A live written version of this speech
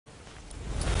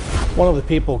One of the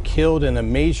people killed in a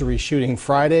Masury shooting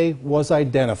Friday was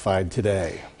identified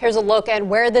today. Here's a look at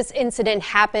where this incident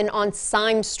happened on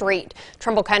Syme Street.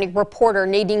 Trumbull County reporter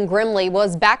Nadine Grimley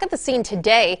was back at the scene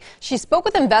today. She spoke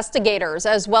with investigators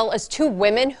as well as two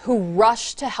women who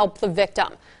rushed to help the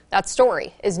victim. That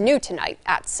story is new tonight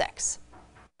at 6.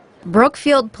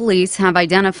 Brookfield Police have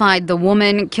identified the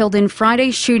woman killed in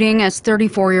Friday's shooting as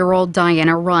 34-year-old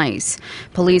Diana Rice.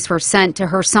 Police were sent to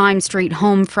her Syme Street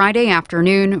home Friday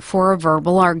afternoon for a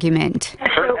verbal argument.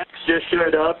 Her ex just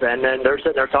showed up, and then they're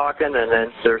sitting there talking, and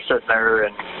then they're sitting there,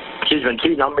 and she's been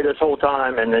cheating on me this whole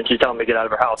time, and then she's telling me to get out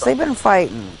of her house. They've been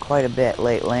fighting quite a bit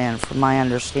lately, and from my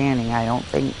understanding, I don't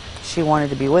think she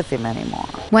wanted to be with him anymore.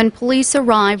 When police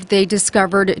arrived, they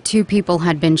discovered two people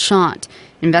had been shot.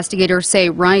 Investigators say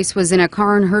Rice was in a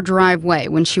car in her driveway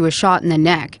when she was shot in the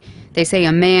neck. They say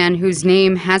a man, whose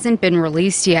name hasn't been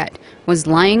released yet, was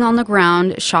lying on the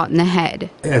ground, shot in the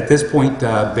head. At this point,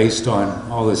 based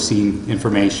on all the scene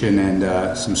information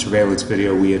and some surveillance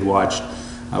video we had watched,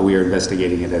 we are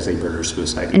investigating it as a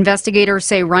murder-suicide. Investigators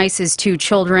say Rice's two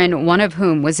children, one of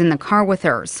whom was in the car with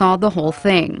her, saw the whole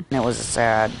thing. It was a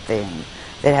sad thing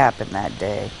that happened that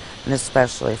day, and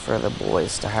especially for the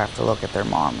boys to have to look at their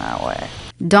mom that way.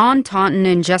 Dawn Taunton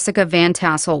and Jessica Van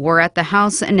Tassel were at the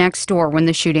house next door when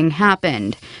the shooting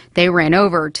happened. They ran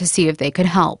over to see if they could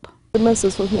help. It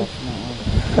messes with me.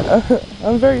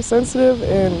 I'm very sensitive,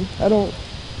 and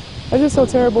I just feel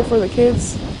terrible for the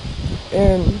kids,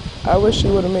 and I wish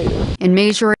she would have made it. In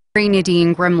Masury,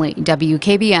 Nadine Grimley,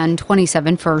 WKBN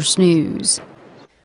 27 First News.